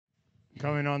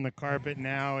Coming on the carpet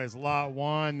now is Lot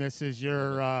 1. This is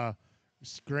your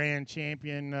grand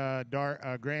champion crossbred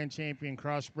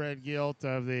gilt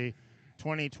of the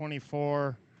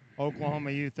 2024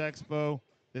 Oklahoma Youth Expo.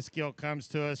 This gilt comes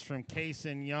to us from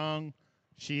Kaysen Young.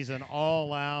 She's an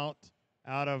out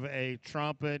of a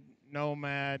trumpet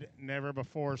nomad, never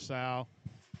before sow,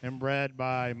 and bred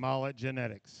by Mullet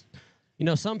Genetics. You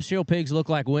know, some show pigs look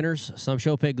like winners, some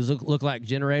show pigs look like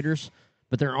generators,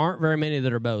 but there aren't very many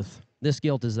that are both. This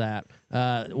gilt is that.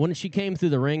 When she came through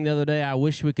the ring the other day, I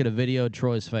wish we could have videoed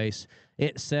Troy's face.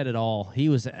 It said it all. He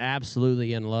was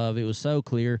absolutely in love. It was so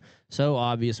clear, so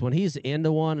obvious. When he's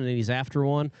into one and he's after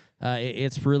one,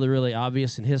 it's really, really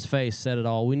obvious, and his face said it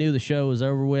all. We knew the show was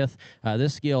over with.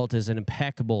 This gilt is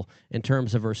impeccable in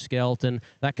terms of her skeleton.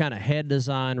 That kind of head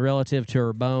design relative to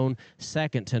her bone,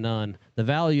 second to none. The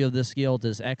value of this gilt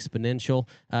is exponential.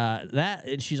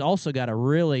 She's also got a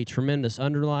really tremendous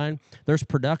underline. There's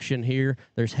production here.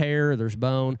 There's hair. There's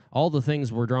bone. All the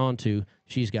things we're drawn to,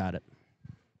 she's got it.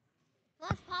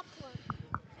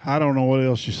 I don't know what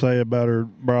else you say about her,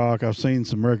 Brock. I've seen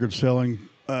some record-selling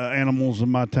animals in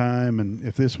my time, and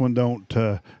if this one don't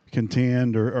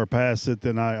contend or pass it,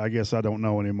 then I guess I don't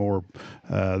know anymore.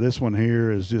 This one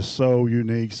here is just so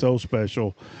unique, so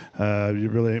special. You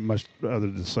really ain't much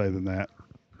other to say than that.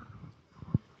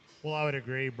 Well, I would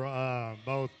agree,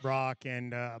 both Brock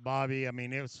and Bobby. I mean,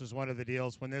 this was one of the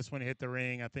deals. When this one hit the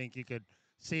ring, I think you could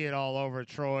see it all over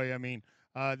Troy. I mean,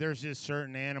 there's just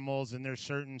certain animals and there's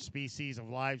certain species of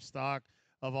livestock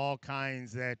of all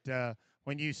kinds that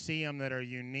when you see them that are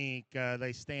unique,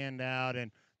 they stand out.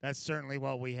 And that's certainly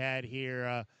what we had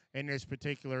here in this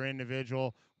particular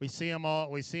individual. We see them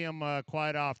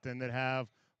quite often that have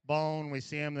bone. We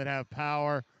see them that have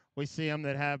power. We see them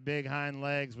that have big hind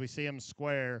legs. We see them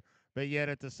square. But yet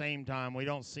at the same time, we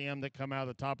don't see them that come out of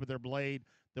the top of their blade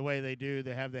the way they do.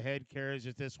 They have the head carriage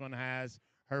that this one has.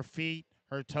 Her feet,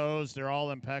 her toes, they're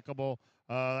all impeccable.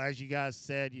 As you guys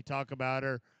said, you talk about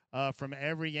her from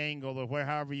every angle,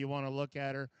 however you want to look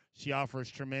at her, she offers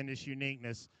tremendous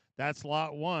uniqueness. That's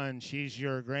Lot 1. She's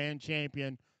your grand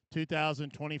champion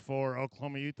 2024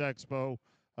 Oklahoma Youth Expo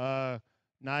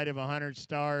Night of 100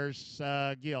 Stars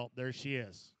gilt. There she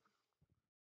is.